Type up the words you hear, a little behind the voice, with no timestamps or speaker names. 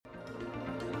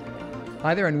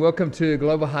Hi there and welcome to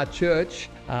Global Heart Church.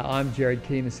 I'm Jared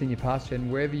Keane, the Senior Pastor,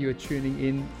 and wherever you are tuning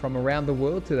in from around the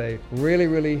world today,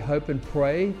 really hope and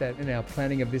pray that in our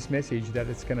planning of this message that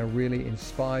it's going to really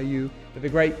inspire you for the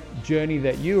great journey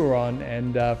that you are on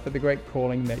and for the great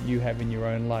calling that you have in your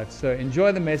own life. So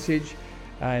enjoy the message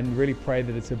and really pray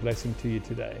that it's a blessing to you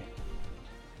today.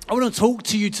 I want to talk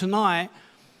to you tonight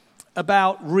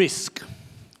about risk.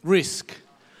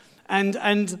 And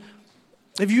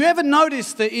have you ever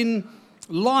noticed that in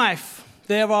life,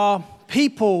 there are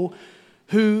people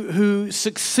who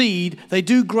succeed, they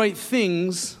do great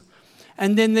things,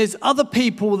 and then there's other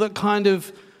people that kind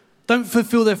of don't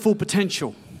fulfill their full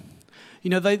potential. You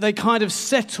know, they kind of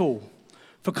settle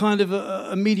for kind of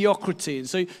a mediocrity. And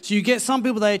so you get some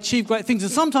people, they achieve great things,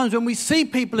 and sometimes when we see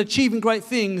people achieving great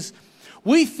things,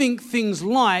 we think things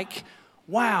like,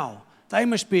 wow, they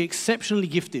must be exceptionally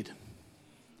gifted.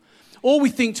 Or we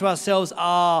think to ourselves,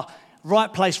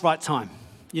 right place, right time.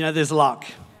 You know, there's luck.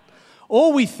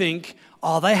 Or we think,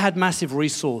 they had massive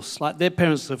resource, like their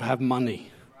parents have money,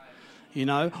 you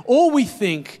know. Or we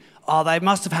think, they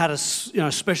must have had a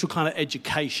special kind of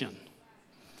education.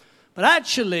 But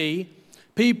actually,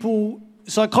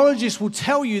 psychologists will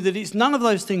tell you that it's none of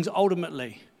those things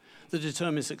ultimately that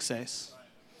determine success.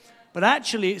 But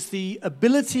actually, it's the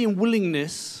ability and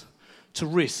willingness to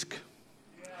risk,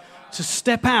 to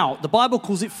step out. The Bible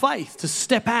calls it faith, to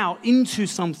step out into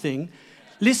something,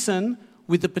 listen,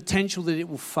 with the potential that it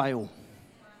will fail.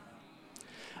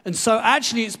 And so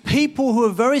actually it's people who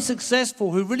are very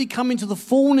successful, who really come into the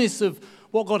fullness of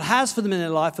what God has for them in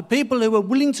their life, are people who are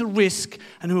willing to risk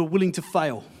and who are willing to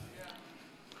fail.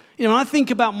 You know, when I think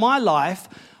about my life,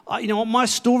 my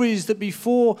story is that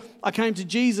before I came to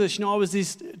Jesus, I was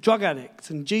this drug addict,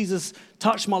 and Jesus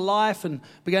touched my life and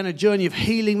began a journey of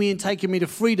healing me and taking me to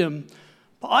freedom.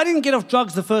 But I didn't get off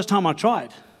drugs the first time I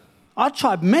tried. I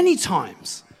tried many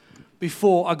times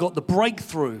before I got the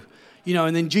breakthrough,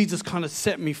 and then Jesus kind of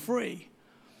set me free.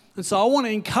 And so I want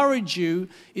to encourage you,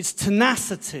 it's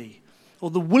tenacity,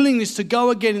 or the willingness to go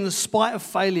again in the spite of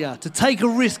failure, to take a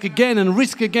risk again and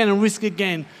risk again and risk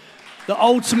again, that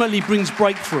ultimately brings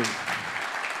breakthrough.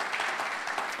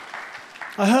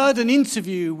 I heard an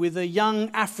interview with a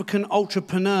young African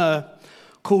entrepreneur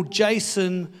called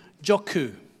Jason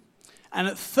Joku. And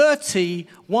at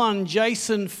 31,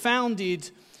 Jason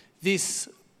founded this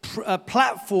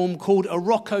platform called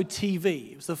Aroko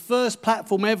TV. It was the first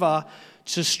platform ever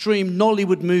to stream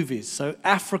Nollywood movies, so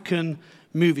African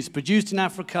movies, produced in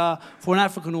Africa for an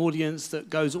African audience that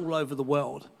goes all over the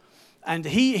world. And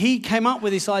he came up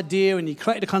with this idea, and he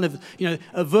created a kind of,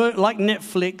 like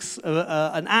Netflix,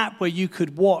 an app where you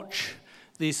could watch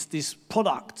this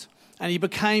product. And he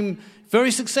became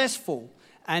very successful.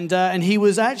 And he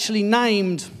was actually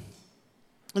named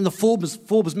in the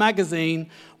Forbes magazine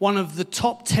one of the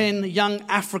top 10 young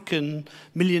African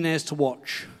millionaires to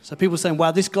watch. So people were saying,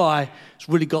 wow, this guy has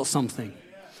really got something.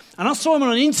 And I saw him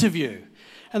on an interview,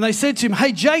 and they said to him,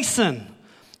 hey, Jason,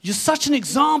 you're such an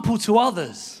example to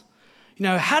others.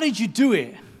 How did you do it?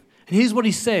 And here's what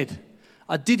he said.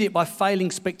 I did it by failing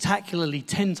spectacularly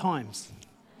 10 times.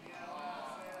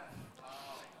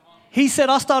 He said,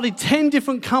 I started 10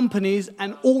 different companies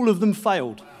and all of them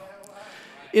failed.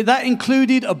 That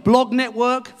included a blog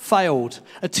network, failed.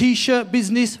 A t-shirt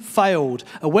business, failed.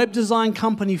 A web design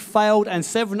company, failed. And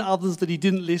 7 others that he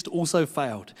didn't list also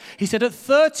failed. He said, at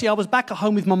 30, I was back at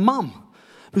home with my mum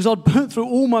because I'd burnt through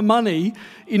all my money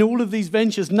in all of these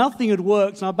ventures. Nothing had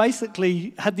worked. And I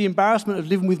basically had the embarrassment of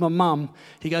living with my mum.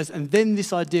 He goes, and then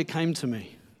this idea came to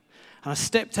me. And I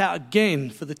stepped out again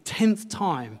for the 10th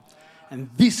time. And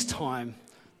this time,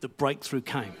 the breakthrough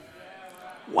came.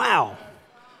 Wow,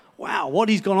 what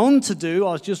he's gone on to do,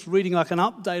 I was just reading like an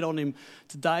update on him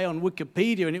today on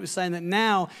Wikipedia, and it was saying that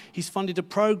now he's funded a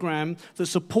program that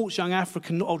supports young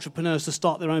African entrepreneurs to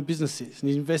start their own businesses. And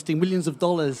he's investing millions of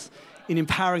dollars in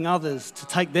empowering others to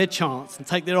take their chance and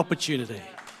take their opportunity.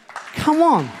 Come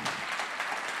on.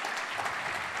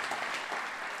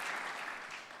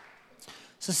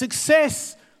 So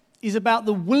success is about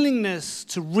the willingness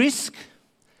to risk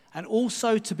and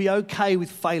also to be okay with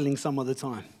failing some of the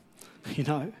time,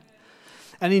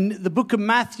 And in the book of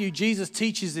Matthew, Jesus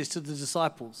teaches this to the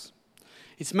disciples.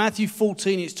 It's Matthew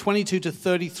 14, it's 22 to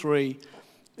 33.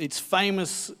 It's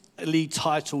famously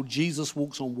titled, Jesus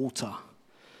Walks on Water.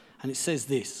 And it says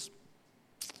this.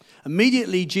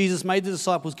 Immediately, Jesus made the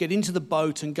disciples get into the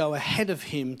boat and go ahead of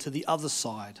him to the other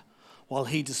side while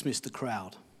he dismissed the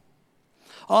crowd.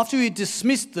 After he had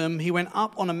dismissed them, he went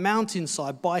up on a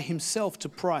mountainside by himself to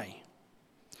pray.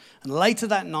 And later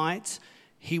that night,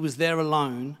 he was there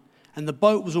alone, and the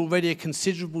boat was already a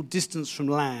considerable distance from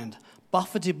land,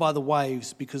 buffeted by the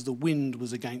waves because the wind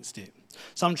was against it.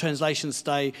 Some translations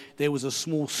say there was a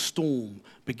small storm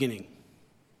beginning.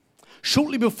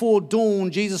 Shortly before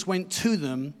dawn, Jesus went to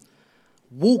them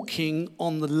walking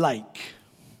on the lake.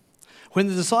 When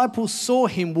the disciples saw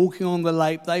him walking on the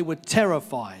lake, they were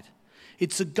terrified.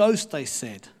 "It's a ghost," they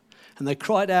said, and they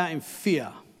cried out in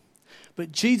fear.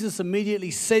 But Jesus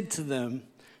immediately said to them,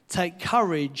 "Take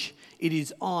courage, it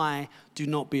is I, do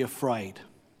not be afraid."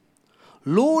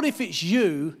 "Lord, if it's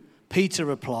you," Peter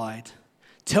replied,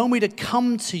 "tell me to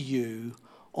come to you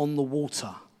on the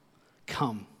water."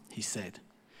 "Come," he said.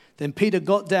 Then Peter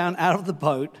got down out of the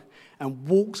boat and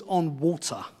walked on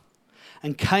water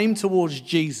and came towards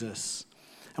Jesus.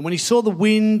 And when he saw the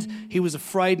wind, he was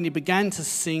afraid and he began to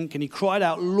sink and he cried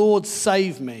out, "Lord,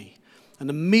 save me." And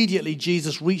immediately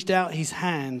Jesus reached out his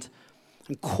hand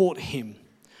and caught him.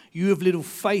 "You have little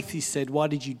faith," he said, "why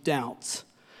did you doubt?"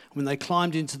 When they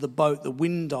climbed into the boat, the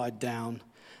wind died down.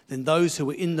 Then those who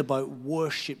were in the boat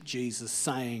worshipped Jesus,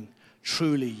 saying,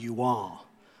 "Truly you are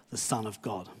the Son of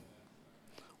God."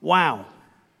 Wow.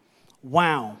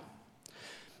 Wow.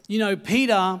 You know,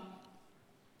 Peter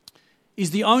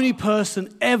is the only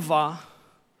person ever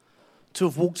to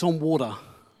have walked on water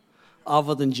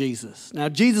other than Jesus. Now,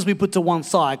 Jesus we put to one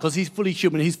side because he's fully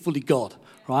human, he's fully God,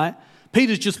 right?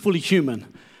 Peter's just fully human,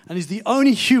 and he's the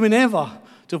only human ever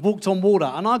to have walked on water.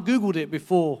 And I Googled it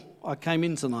before I came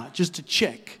in tonight just to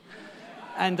check.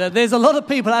 And there's a lot of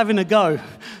people having a go.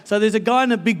 So there's a guy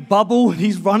in a big bubble, and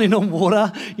he's running on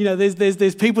water. You know,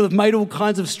 there's people that have made all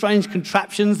kinds of strange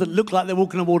contraptions that look like they're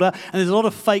walking on water. And there's a lot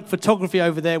of fake photography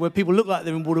over there where people look like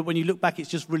they're in water. When you look back, it's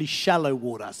just really shallow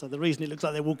water. So the reason it looks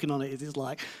like they're walking on it is it's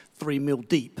like 3 mil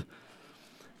deep.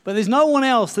 But there's no one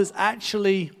else that's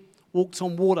actually walked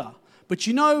on water. But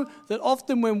you know that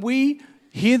often when we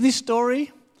hear this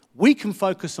story, we can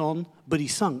focus on, but he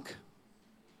sunk.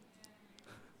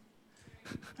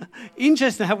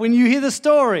 Interesting how when you hear the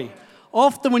story,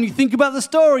 often when you think about the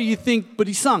story, you think, but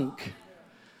he sunk.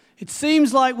 It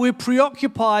seems like we're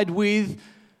preoccupied with,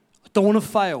 don't want to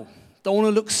fail, don't want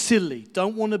to look silly,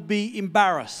 don't want to be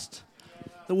embarrassed.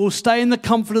 That we'll stay in the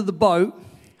comfort of the boat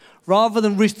rather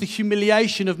than risk the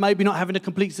humiliation of maybe not having a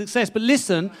complete success. But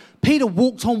listen, Peter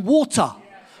walked on water.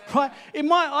 Right? I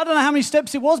don't know how many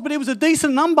steps it was, but it was a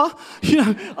decent number, you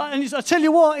know. And I tell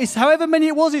you what, it's however many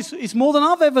it was, it's more than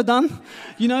I've ever done,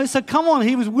 you know. So come on,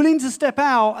 he was willing to step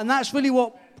out, and that's really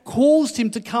what caused him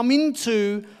to come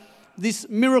into this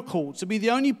miracle, to be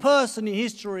the only person in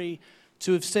history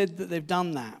to have said that they've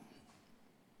done that.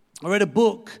 I read a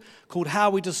book called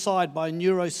How We Decide by a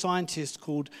neuroscientist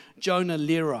called Jonah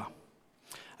Lehrer.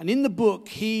 And in the book,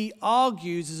 he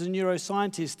argues as a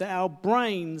neuroscientist that our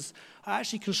brains are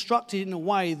actually constructed in a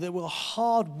way that we're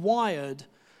hardwired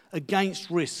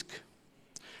against risk.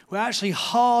 We're actually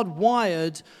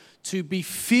hardwired to be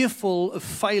fearful of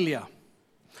failure.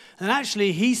 And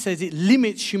actually, he says it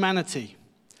limits humanity.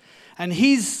 And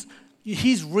his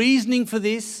reasoning for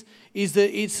this is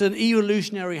that it's an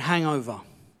evolutionary hangover.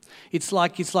 It's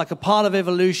like a part of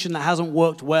evolution that hasn't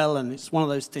worked well, and it's one of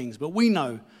those things. But we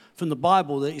know from the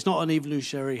Bible that it's not an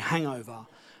evolutionary hangover,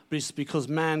 but it's because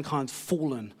mankind's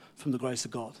fallen from the grace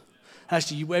of God.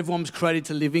 Actually, everyone was created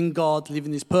to live in God, to live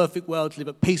in this perfect world, to live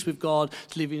at peace with God,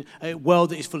 to live in a world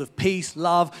that is full of peace,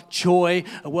 love, joy,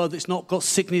 a world that's not got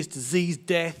sickness, disease,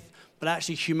 death. But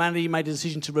actually, humanity made a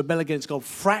decision to rebel against God,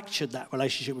 fractured that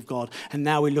relationship with God, and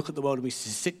now we look at the world and we see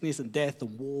sickness and death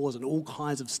and wars and all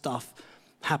kinds of stuff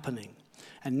happening.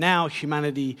 And now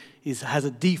humanity has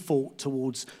a default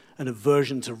towards an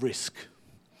aversion to risk.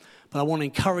 But I want to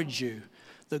encourage you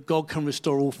that God can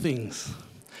restore all things.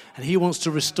 And he wants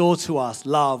to restore to us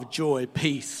love, joy,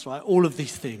 peace, right? All of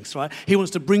these things, right? He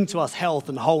wants to bring to us health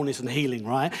and wholeness and healing,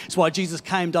 right? It's why Jesus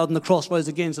came, died on the cross, rose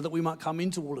again, so that we might come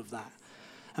into all of that.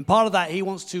 And part of that, he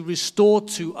wants to restore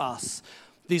to us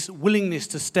this willingness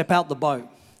to step out the boat.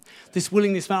 This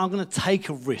willingness, man, I'm going to take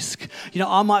a risk. You know,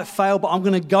 I might fail, but I'm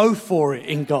going to go for it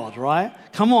in God, right?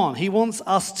 Come on. He wants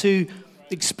us to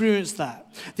experience that.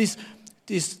 This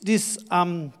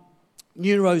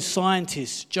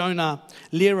neuroscientist, Jonah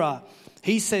Lehrer,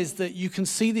 he says that you can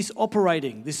see this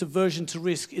operating, this aversion to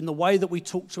risk, in the way that we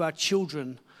talk to our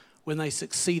children when they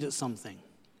succeed at something.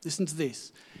 Listen to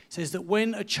this. He says that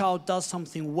when a child does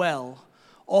something well,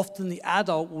 often the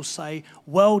adult will say,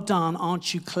 "Well done,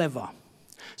 aren't you clever?"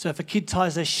 So if a kid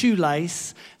ties their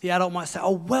shoelace, the adult might say,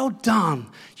 "Oh, well done.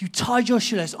 You tied your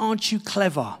shoelace. Aren't you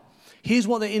clever?" Here's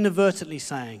what they're inadvertently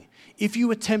saying. If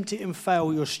you attempt it and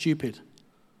fail, you're stupid.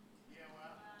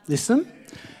 Listen.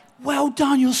 Well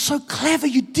done. You're so clever.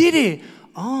 You did it.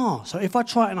 So if I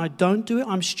try it and I don't do it,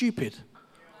 I'm stupid.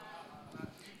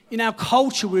 In our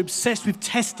culture, we're obsessed with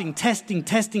testing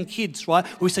kids, right?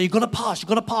 We say, you've got to pass, you've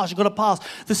got to pass, you've got to pass.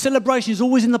 The celebration is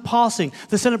always in the passing.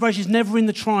 The celebration is never in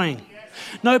the trying.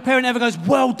 No parent ever goes,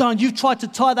 well done, you've tried to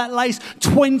tie that lace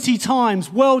 20 times,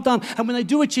 well done. And when they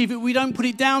do achieve it, we don't put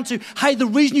it down to, hey, the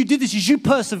reason you did this is you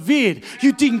persevered.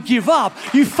 You didn't give up.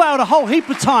 You failed a whole heap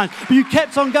of times, but you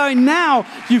kept on going. Now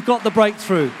you've got the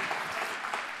breakthrough.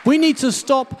 We need to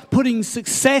stop putting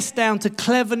success down to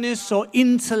cleverness or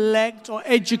intellect or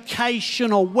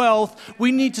education or wealth.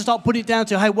 We need to start putting it down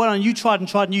to, hey, well done, you tried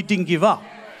and you didn't give up.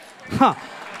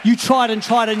 You tried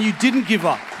and you didn't give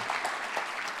up.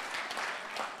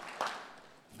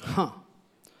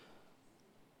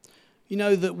 You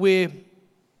know that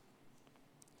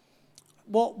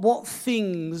what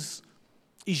things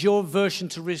is your aversion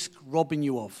to risk robbing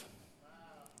you of?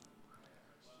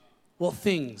 What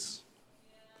things?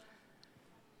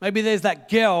 Maybe there's that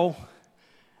girl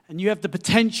and you have the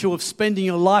potential of spending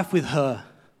your life with her,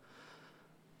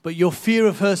 but your fear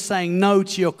of her saying no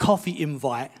to your coffee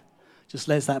invite just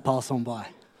lets that pass on by.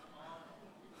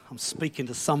 I'm speaking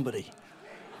to somebody.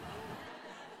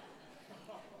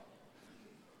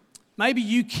 Maybe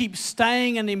you keep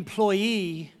staying an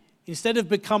employee instead of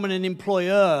becoming an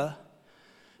employer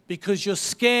because you're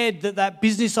scared that that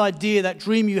business idea, that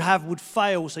dream you have would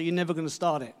fail, so you're never going to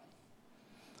start it.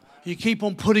 You keep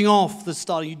on putting off the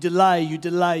starting. You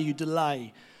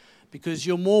delay because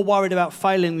you're more worried about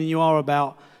failing than you are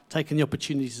about taking the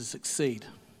opportunity to succeed.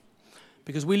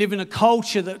 Because we live in a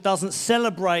culture that doesn't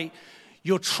celebrate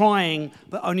your trying,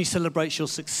 but only celebrates your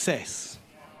success.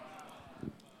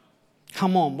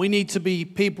 Come on, we need to be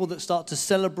people that start to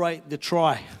celebrate the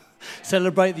try.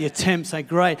 Celebrate the attempt. Say,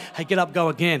 great. Hey, get up, go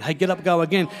again. Hey, get up, go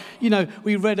again. You know,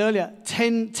 we read earlier,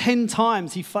 10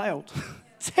 times he failed.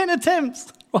 10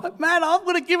 attempts. Right, man, I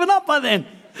would have given up by then.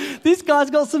 This guy's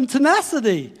got some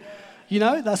tenacity. You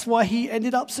know, that's why he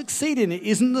ended up succeeding. It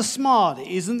isn't the smart. It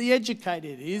isn't the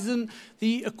educated. It isn't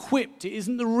the equipped. It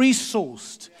isn't the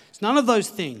resourced. It's none of those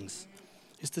things.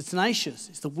 It's the tenacious.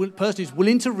 It's the person who's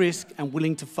willing to risk and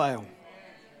willing to fail.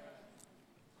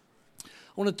 I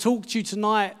want to talk to you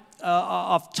tonight.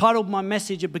 I've titled my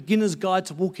message, A Beginner's Guide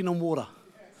to Walking on Water.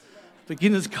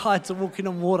 Beginner's Guide to Walking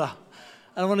on Water.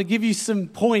 And I want to give you some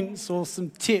points or some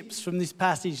tips from this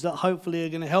passage that hopefully are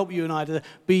going to help you and I to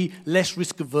be less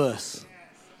risk averse.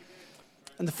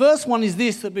 And the first one is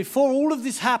this, that before all of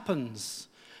this happens,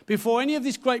 before any of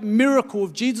this great miracle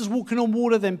of Jesus walking on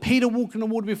water, then Peter walking on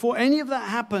water, before any of that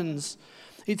happens,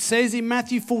 it says in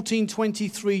Matthew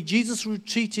 14:23, Jesus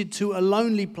retreated to a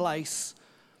lonely place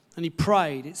and he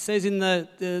prayed. It says in the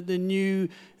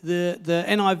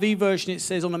NIV version, it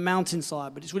says on a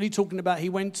mountainside, but it's really talking about he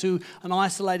went to an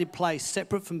isolated place,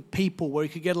 separate from people, where he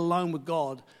could get alone with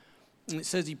God. And it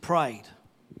says he prayed.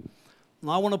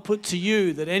 And I want to put to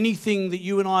you that anything that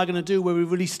you and I are going to do where we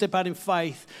really step out in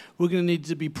faith, we're going to need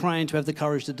to be praying to have the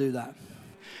courage to do that.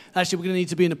 Actually, we're going to need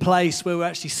to be in a place where we're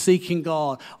actually seeking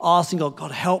God, asking God,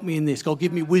 God, help me in this. God,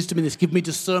 give me wisdom in this. Give me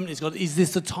discernment in this. God, is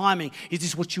this the timing? Is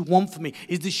this what you want for me?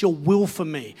 Is this your will for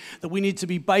me? That we need to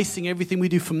be basing everything we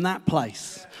do from that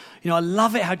place. You know, I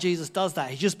love it how Jesus does that.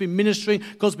 He's just been ministering.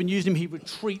 God's been using him. He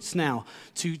retreats now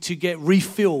to get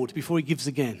refilled before he gives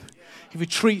again. He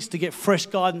retreats to get fresh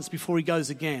guidance before he goes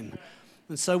again.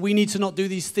 And so we need to not do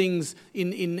these things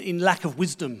in lack of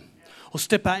wisdom or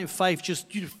step out in faith just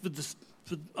for this.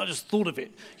 I just thought of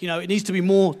it. You know, it needs to be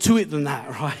more to it than that,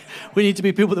 right? We need to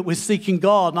be people that we're seeking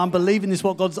God, and I'm believing this is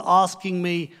what God's asking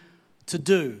me to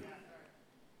do.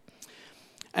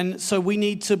 And so we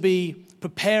need to be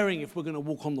preparing if we're going to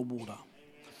walk on the water.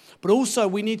 But also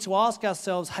we need to ask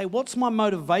ourselves, hey, what's my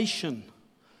motivation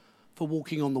for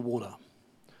walking on the water?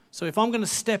 So if I'm going to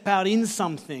step out in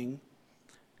something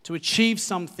to achieve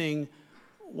something,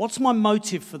 what's my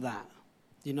motive for that?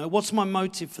 You know, what's my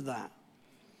motive for that?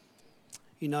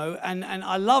 You know, and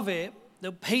I love it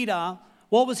that Peter,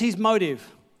 what was his motive?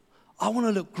 I want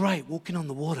to look great walking on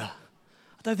the water.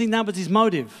 I don't think that was his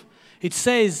motive. It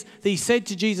says that he said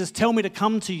to Jesus, tell me to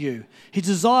come to you. His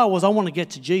desire was, I want to get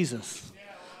to Jesus.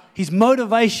 His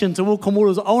motivation to walk on water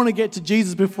was, I want to get to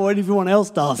Jesus before everyone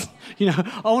else does. You know,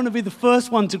 I want to be the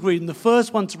first one to greet him, the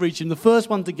first one to reach him, the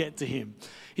first one to get to him.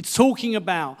 It's talking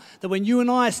about that when you and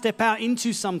I step out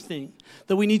into something,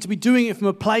 that we need to be doing it from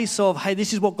a place of, hey,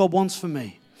 this is what God wants for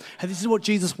me. Hey, this is what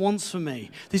Jesus wants for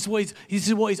me. This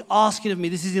is what he's asking of me.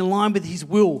 This is in line with his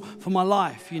will for my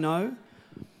life, you know.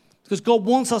 Because God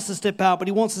wants us to step out, but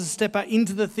he wants us to step out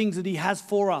into the things that he has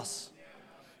for us.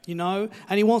 You know,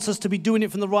 and he wants us to be doing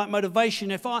it from the right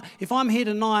motivation. If I'm here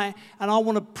tonight and I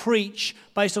want to preach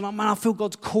based on, man, I feel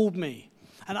God's called me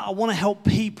and I want to help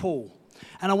people.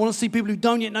 and I want to see people who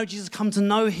don't yet know Jesus come to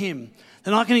know him,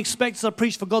 then I can expect as I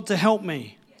preach for God to help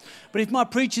me. But if my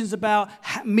preaching is about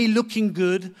me looking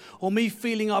good or me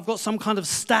feeling I've got some kind of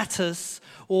status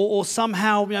or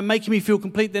somehow making me feel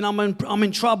complete, then I'm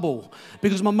in trouble,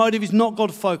 because my motive is not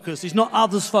God-focused, it's not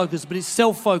others-focused, but it's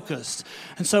self-focused.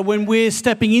 And so when we're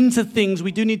stepping into things,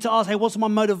 we do need to ask, hey, what's my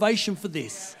motivation for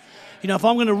this? If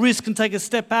I'm going to risk and take a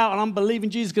step out and I'm believing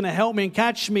Jesus is going to help me and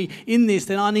catch me in this,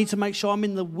 then I need to make sure I'm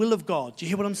in the will of God. Do you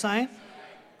hear what I'm saying?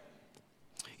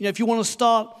 If you want to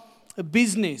start a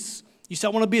business, you say,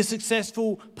 I want to be a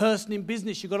successful person in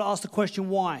business, you've got to ask the question,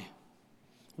 why?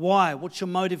 Why? What's your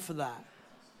motive for that?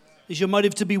 Is your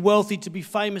motive to be wealthy, to be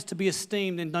famous, to be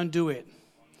esteemed? Then don't do it.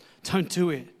 Don't do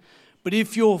it. But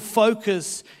if your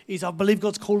focus is, I believe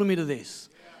God's calling me to this.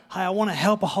 Hey, I want to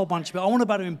help a whole bunch of people. I want to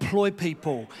be able to employ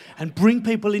people and bring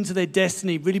people into their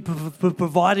destiny, really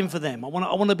providing for them. I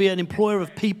want to be an employer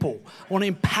of people. I want to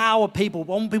empower people. I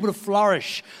want people to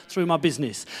flourish through my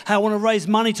business. Hey, I want to raise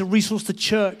money to resource the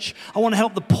church. I want to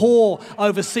help the poor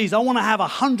overseas. I want to have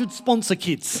 100 sponsor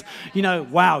kids.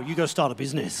 Wow, you go start a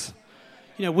business.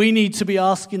 We need to be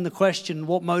asking the question,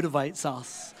 what motivates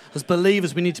us? As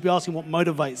believers, we need to be asking what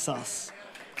motivates us.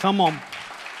 Come on.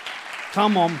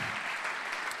 Come on.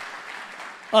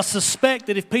 I suspect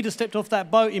that if Peter stepped off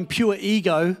that boat in pure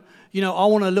ego, I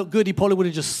want to look good, he probably would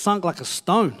have just sunk like a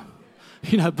stone.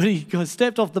 But he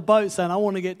stepped off the boat saying, I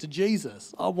want to get to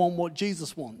Jesus. I want what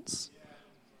Jesus wants.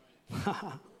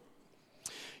 That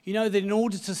in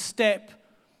order to step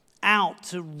out,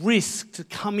 to risk, to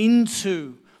come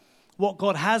into what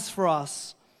God has for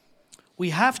us,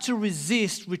 we have to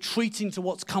resist retreating to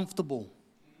what's comfortable.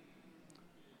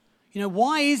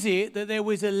 Why is it that there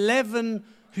was 11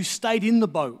 who stayed in the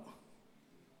boat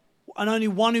and only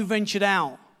one who ventured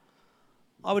out?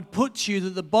 I would put to you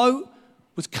that the boat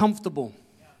was comfortable.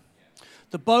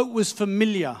 The boat was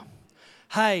familiar.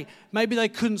 Hey, maybe they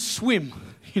couldn't swim,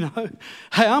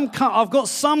 Hey, I've got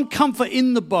some comfort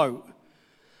in the boat,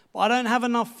 but I don't have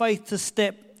enough faith to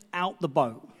step out the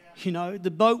boat.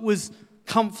 The boat was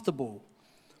comfortable.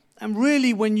 And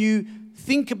really, when you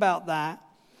think about that,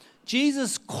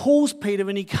 Jesus calls Peter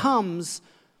and he comes.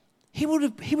 He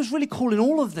was really calling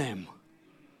all of them.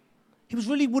 He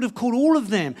would have called all of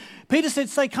them. Peter said,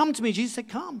 say, come to me. Jesus said,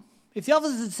 come. If the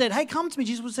others had said, hey, come to me,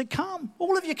 Jesus would have said, come.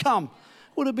 All of you come.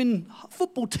 It would have been a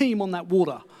football team on that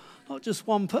water, not just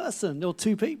one person or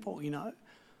two people,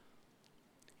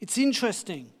 It's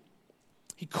interesting.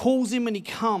 He calls him and he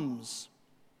comes.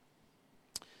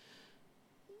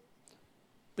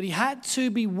 But he had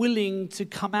to be willing to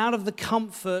come out of the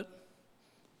comfort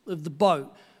of the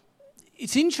boat.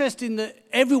 It's interesting that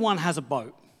everyone has a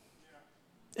boat.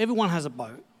 Everyone has a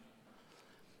boat.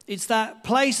 It's that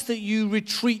place that you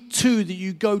retreat to, that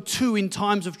you go to in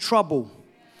times of trouble.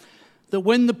 That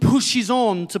when the push is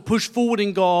on to push forward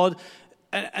in God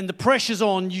and the pressure's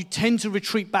on, you tend to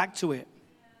retreat back to it.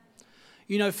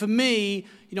 For me,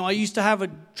 I used to have a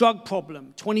drug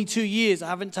problem. 22 years, I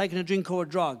haven't taken a drink or a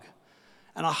drug.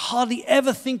 And I hardly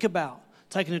ever think about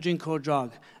taking a drink or a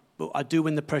drug, but I do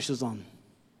when the pressure's on.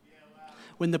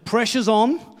 When the pressure's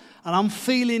on and I'm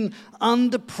feeling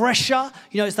under pressure,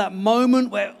 it's that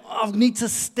moment where I need to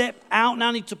step out now,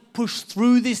 I need to push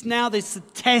through this now. There's a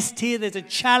test here, there's a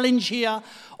challenge here.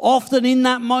 Often in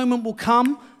that moment will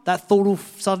come, that thought will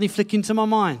suddenly flick into my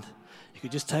mind. You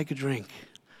could just take a drink.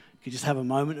 You could just have a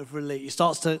moment of relief. It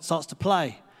starts to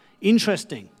play.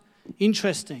 Interesting.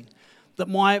 That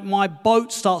my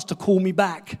boat starts to call me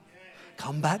back.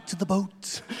 Come back to the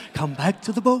boat. Come back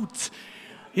to the boat.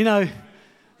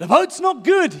 The boat's not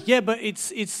good. Yeah, but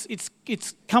it's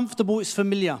comfortable, it's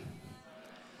familiar.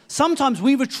 Sometimes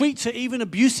we retreat to even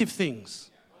abusive things.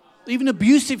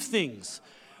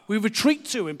 We retreat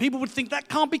to, and people would think that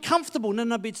can't be comfortable.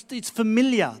 No, but it's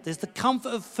familiar. There's the comfort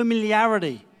of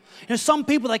familiarity. Some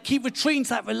people, they keep retreating to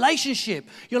that relationship.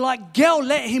 You're like, girl,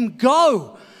 let him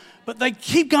go. But they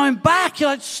keep going back.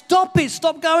 You're like, stop it.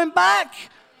 Stop going back.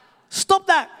 Stop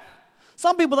that.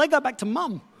 Some people, they go back to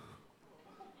mum.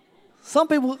 Some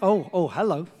people, oh,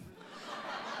 hello.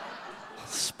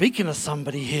 Speaking of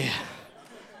somebody here.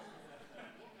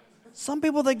 Some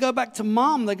people, they go back to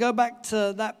mum. They go back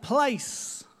to that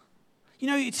place.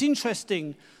 It's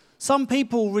interesting. Some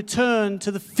people return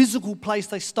to the physical place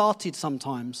they started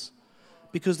sometimes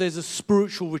because there's a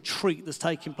spiritual retreat that's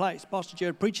taking place. Pastor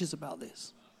Jared preaches about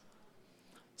this.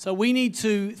 So we need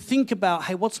to think about,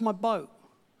 hey, what's my boat?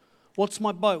 What's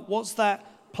my boat? What's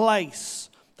that place,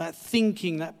 that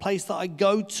thinking, that place that I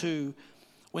go to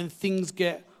when things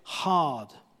get hard?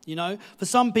 For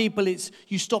some people, it's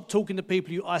you stop talking to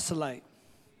people, you isolate.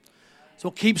 So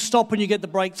keep stopping, you get the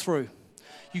breakthrough.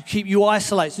 You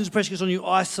isolate. As soon as pressure gets on, you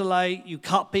isolate, you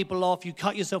cut people off, you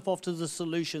cut yourself off to the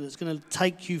solution that's going to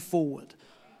take you forward.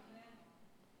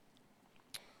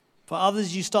 For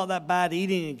others, you start that bad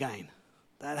eating again.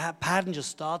 That pattern just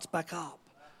starts back up.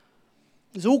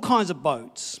 There's all kinds of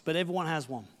boats, but everyone has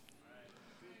one.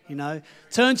 You know,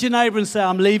 turn to your neighbor and say,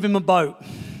 I'm leaving my boat.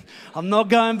 I'm not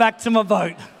going back to my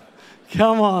boat.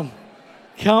 Come on.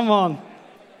 Come on.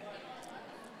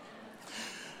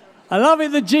 I love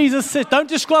it that Jesus says, don't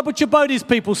describe what your boat is,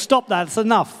 people. Stop that. It's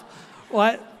enough.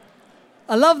 Right?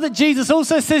 I love that Jesus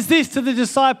also says this to the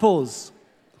disciples.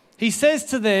 He says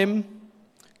to them,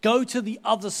 go to the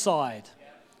other side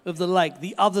of the lake,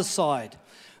 the other side.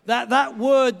 That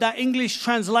word, that English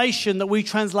translation that we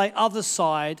translate other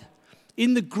side,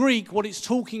 in the Greek, what it's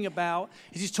talking about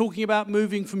is it's talking about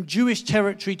moving from Jewish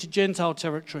territory to Gentile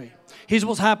territory. Here's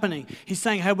what's happening. He's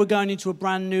saying, hey, we're going into a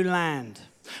brand new land.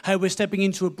 Hey, we're stepping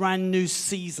into a brand new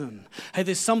season. Hey,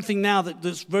 there's something now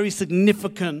that's very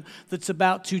significant that's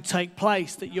about to take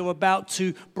place, that you're about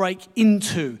to break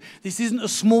into. This isn't a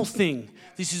small thing.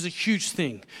 This is a huge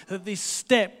thing. That this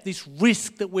step, this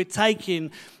risk that we're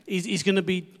taking is going to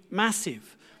be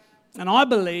massive. And I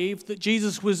believe that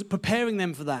Jesus was preparing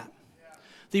them for that.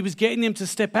 He was getting them to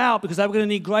step out because they were going to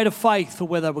need greater faith for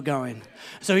where they were going.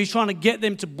 So he's trying to get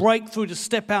them to break through, to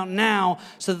step out now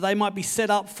so that they might be set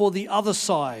up for the other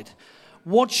side.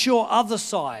 What's your other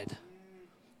side?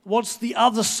 What's the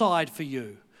other side for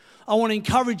you? I want to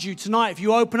encourage you tonight, if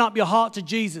you open up your heart to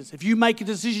Jesus, if you make a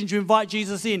decision to invite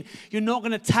Jesus in, you're not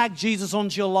going to tag Jesus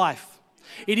onto your life.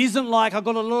 It isn't like, I've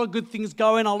got a lot of good things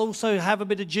going, I'll also have a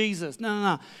bit of Jesus.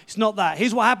 No. It's not that.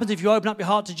 Here's what happens if you open up your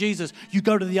heart to Jesus. You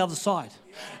go to the other side.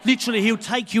 Literally, he'll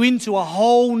take you into a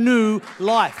whole new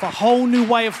life, a whole new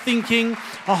way of thinking,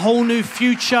 a whole new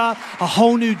future, a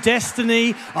whole new destiny,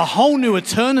 a whole new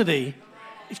eternity.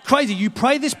 It's crazy. You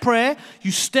pray this prayer,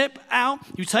 you step out,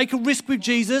 you take a risk with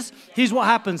Jesus. Here's what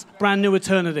happens. Brand new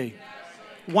eternity.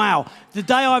 Wow.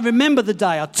 I remember the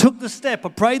day I took the step, I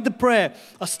prayed the prayer,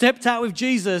 I stepped out with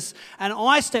Jesus, and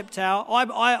I stepped out.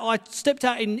 I stepped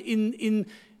out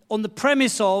on the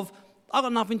premise of, I've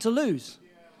got nothing to lose.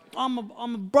 I'm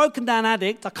a broken down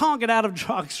addict. I can't get out of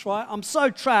drugs, right? I'm so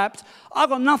trapped. I've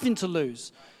got nothing to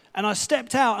lose. And I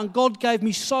stepped out, and God gave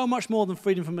me so much more than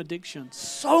freedom from addiction.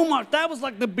 So much. That was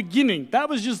like the beginning. That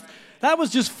was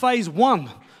just phase 1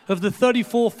 of the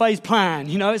 34-phase plan.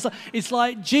 You know, it's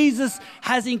like Jesus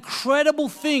has incredible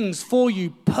things for you,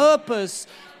 purpose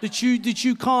that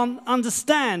you can't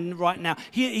understand right now.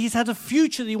 He's had a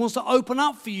future that he wants to open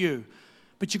up for you,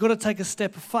 but you've got to take a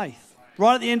step of faith.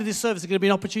 Right at the end of this service, there's going to be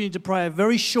an opportunity to pray a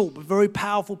very short but very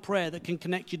powerful prayer that can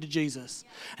connect you to Jesus.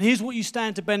 And here's what you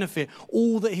stand to benefit,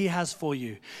 all that he has for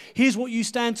you. Here's what you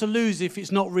stand to lose if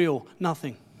it's not real,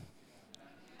 nothing.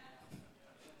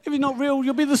 If it's not real,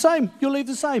 you'll be the same. You'll leave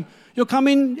the same. You'll come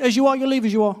in as you are, you'll leave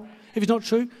as you are. If it's not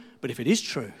true, but if it is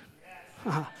true,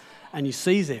 and you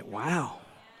seize it, wow.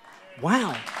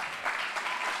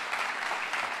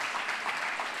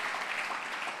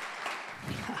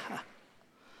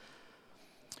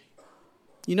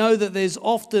 You know that there's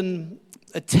often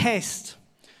a test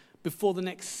before the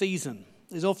next season.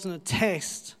 There's often a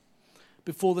test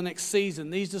before the next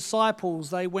season. These disciples,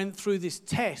 they went through this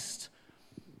test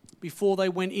before they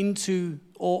went into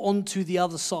or onto the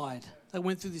other side. They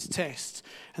went through this test.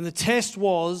 And the test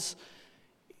was,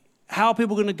 how are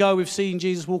people going to go with seeing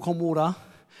Jesus walk on water?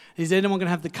 Is anyone going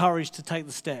to have the courage to take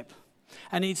the step?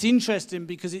 And it's interesting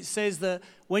because it says that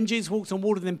when Jesus walked on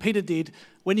water, then Peter did,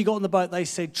 when he got on the boat, they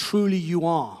said, truly you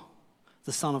are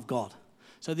the Son of God.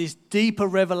 So this deeper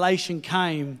revelation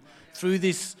came through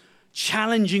this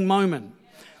challenging moment.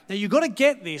 Now you've got to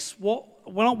get this.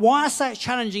 Why I say it's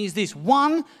challenging is this.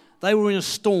 One, they were in a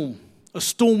storm. A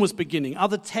storm was beginning.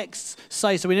 Other texts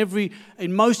say, so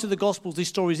in most of the Gospels, this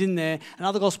story's in there, and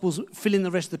other Gospels fill in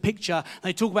the rest of the picture.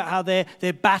 They talk about how they're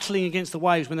battling against the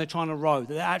waves when they're trying to row.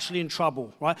 They're actually in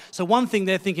trouble, right? So one thing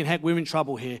they're thinking, heck, we're in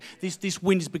trouble here. This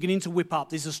wind is beginning to whip up.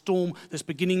 There's a storm that's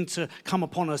beginning to come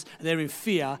upon us. They're in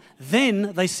fear.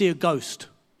 Then they see a ghost.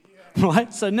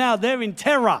 Right? So now they're in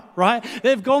terror, right?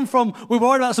 They've gone from, we're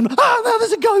worried about no,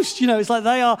 there's a ghost. You know, it's like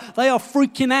they are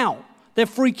freaking out. They're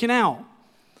freaking out.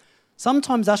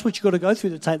 Sometimes that's what you've got to go through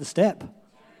to take the step.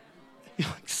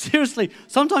 Seriously,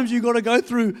 sometimes you've got to go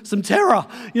through some terror.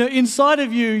 You know, inside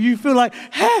of you, you feel like,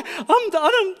 hey,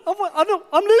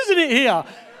 I'm losing it here.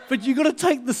 But you've got to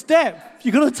take the step.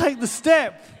 You've got to take the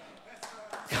step.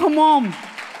 Come on.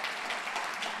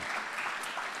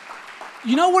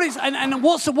 You know what is, and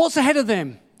what's ahead of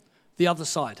them? The other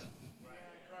side.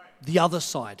 The other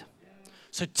side.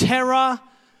 So terror,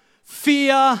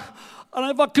 fear, I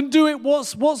don't know if I can do it.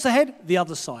 What's ahead? The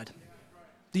other side.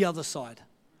 The other side.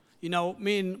 You know,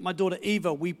 me and my daughter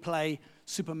Eva, we play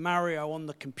Super Mario on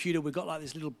the computer. We've got like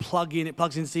this little plug-in. It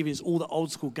plugs into the TV. It's all the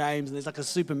old school games. And there's like a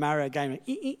Super Mario game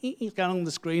going on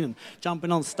the screen and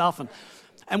jumping on stuff.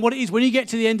 And what it is, when you get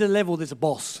to the end of the level, there's a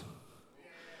boss.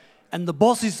 And the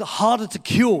boss is harder to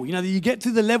kill. You know, you get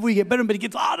to the level, you get better, but it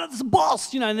gets, that's a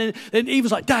boss. You know, and then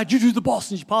Eva's like, Dad, you do the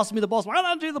boss. And she passes me the boss. I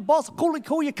don't do the boss.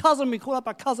 Call your cousin. We call up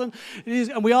our cousin.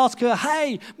 And we ask her,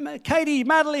 hey, Katie,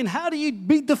 Madeline, how do you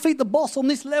defeat the boss on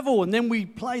this level? And then we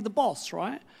play the boss,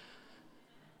 right?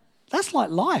 That's like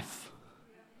life.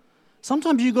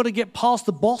 Sometimes you've got to get past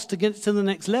the boss to get to the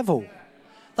next level.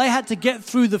 They had to get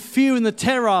through the fear and the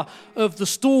terror of the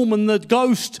storm and the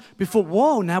ghost before,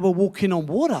 whoa, now we're walking on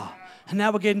water. And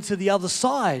now we're getting to the other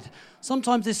side.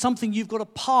 Sometimes there's something you've got to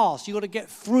pass. You've got to get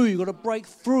through. You've got to break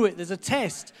through it. There's a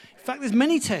test. In fact, there's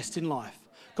many tests in life.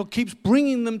 God keeps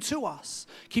bringing them to us.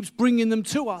 Keeps bringing them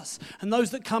to us. And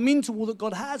those that come into all that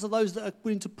God has are those that are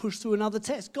willing to push through another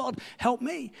test. God, help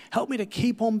me. Help me to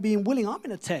keep on being willing. I'm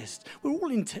in a test. We're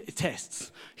all in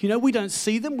tests. You know, we don't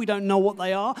see them. We don't know what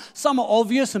they are. Some are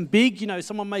obvious and big. You know,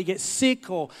 someone may get sick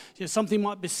or something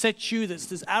might beset you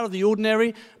that's out of the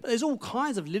ordinary. But there's all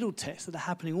kinds of little tests that are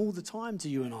happening all the time to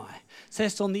you and I.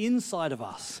 Tests on the inside of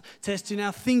us. Tests in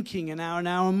our thinking and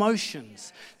our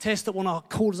emotions. Tests that want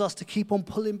to cause us to keep on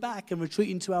pulling back and retreat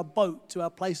into our boat, to our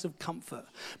place of comfort.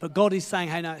 But God is saying,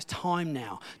 hey, no, it's time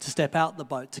now to step out the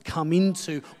boat, to come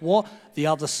into what? The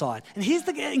other side. And here's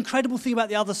the incredible thing about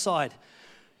the other side.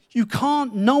 You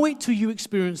can't know it till you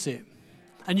experience it.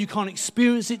 And you can't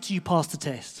experience it till you pass the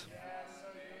test.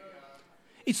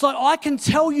 It's like I can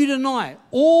tell you tonight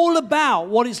all about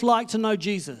what it's like to know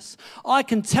Jesus. I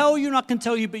can tell you and I can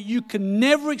tell you, but you can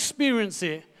never experience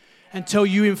it until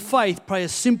you in faith pray a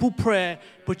simple prayer,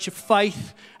 put your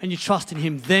faith and your trust in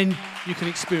Him. Then you can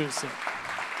experience it.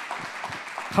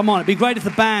 Come on, it'd be great if the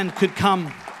band could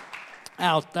come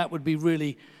out. That would be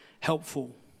really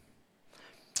helpful.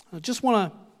 I just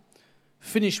want to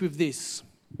finish with this.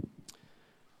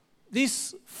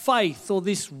 This faith or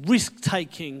this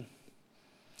risk-taking,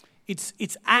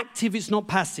 it's active, it's not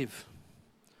passive.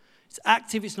 It's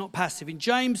active, it's not passive. In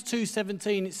James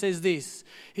 2:17, it says this.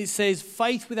 It says,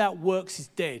 faith without works is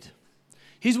dead.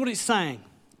 Here's what it's saying.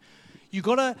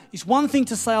 It's one thing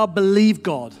to say, I believe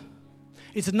God.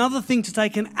 It's another thing to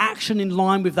take an action in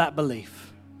line with that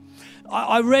belief.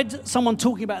 I read someone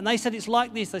talking about it, and they said it's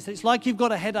like this. They said it's like you've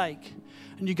got a headache.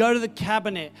 And you go to the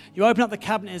cabinet, you open up the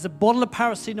cabinet, there's a bottle of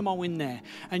paracetamol in there.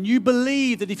 And you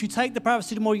believe that if you take the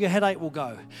paracetamol, your headache will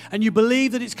go. And you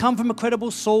believe that it's come from a credible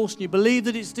source, and you believe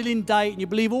that it's still in date, and you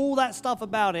believe all that stuff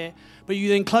about it, but you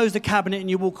then close the cabinet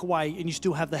and you walk away and you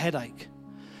still have the headache.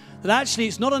 That actually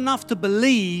it's not enough to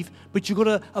believe, but you've got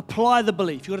to apply the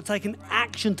belief. You've got to take an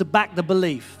action to back the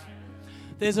belief.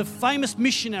 There's a famous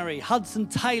missionary, Hudson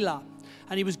Taylor,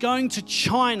 and he was going to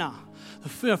China.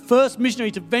 The first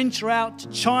missionary to venture out to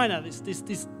China,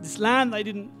 this land they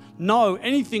didn't know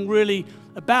anything really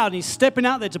about. And he's stepping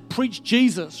out there to preach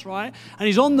Jesus, right? And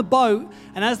he's on the boat,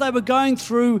 and as they were going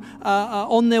through,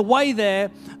 on their way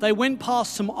there, they went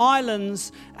past some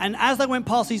islands, and as they went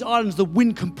past these islands, the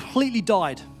wind completely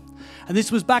died. And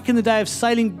this was back in the day of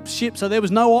sailing ships, so there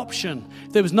was no option.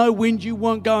 If there was no wind, you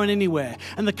weren't going anywhere.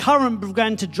 And the current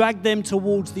began to drag them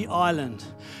towards the island.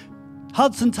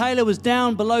 Hudson Taylor was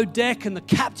down below deck, and the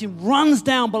captain runs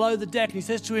down below the deck and he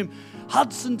says to him,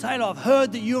 Hudson Taylor, I've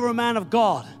heard that you're a man of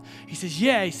God. He says,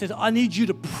 yeah. He says, I need you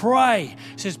to pray.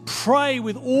 He says, pray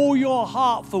with all your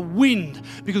heart for wind,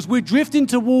 because we're drifting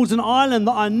towards an island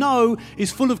that I know is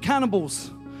full of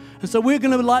cannibals. And so we're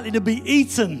going to be likely to be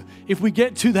eaten if we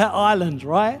get to that island,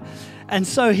 right? And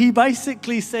so he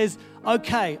basically says,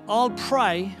 okay, I'll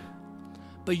pray,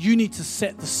 but you need to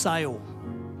set the sail.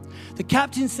 The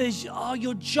captain says, oh,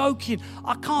 you're joking.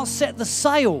 I can't set the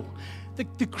sail.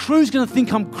 The crew's going to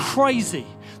think I'm crazy.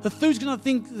 The crew's going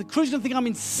to think I'm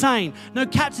insane. No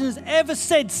captain has ever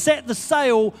said set the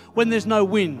sail when there's no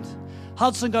wind.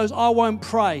 Hudson goes, I won't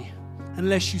pray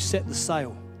unless you set the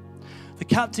sail. The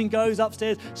captain goes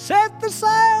upstairs, set the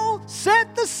sail,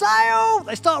 set the sail.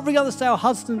 They start rigging up the sail.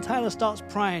 Hudson Taylor starts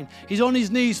praying. He's on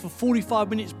his knees for 45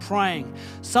 minutes praying.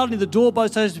 Suddenly the doorbell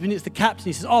opens and it's the captain.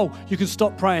 He says, oh, you can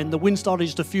stop praying. The wind started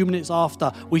just a few minutes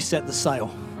after we set the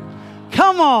sail.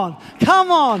 Come on,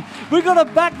 come on. We've got to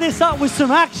back this up with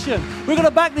some action. We've got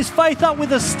to back this faith up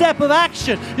with a step of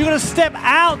action. You've got to step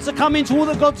out to come into all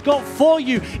that God's got for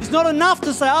you. It's not enough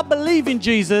to say, I believe in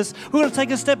Jesus. We've got to take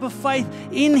a step of faith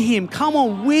in Him. Come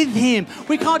on, with Him.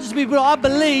 We can't just be, I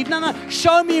believe. No,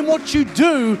 show me in what you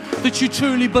do that you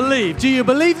truly believe. Do you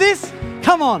believe this?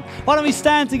 Come on. Why don't we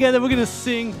stand together? We're going to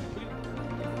sing.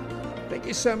 Thank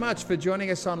you so much for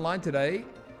joining us online today.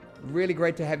 Really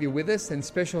great to have you with us, and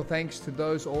special thanks to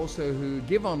those also who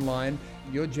give online.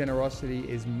 Your generosity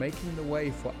is making the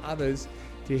way for others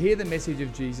to hear the message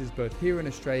of Jesus both here in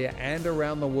Australia and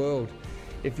around the world.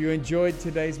 If you enjoyed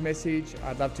today's message,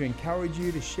 I'd love to encourage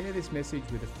you to share this message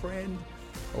with a friend,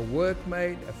 a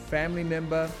workmate, a family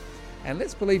member, and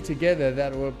let's believe together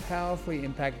that it will powerfully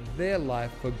impact their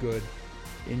life for good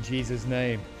in Jesus'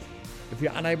 name. If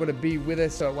you're unable to be with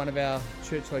us at one of our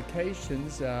church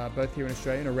locations, both here in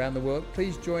Australia and around the world,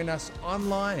 please join us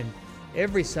online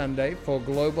every Sunday for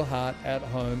Global Heart at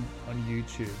Home on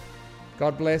YouTube.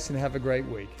 God bless and have a great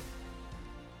week.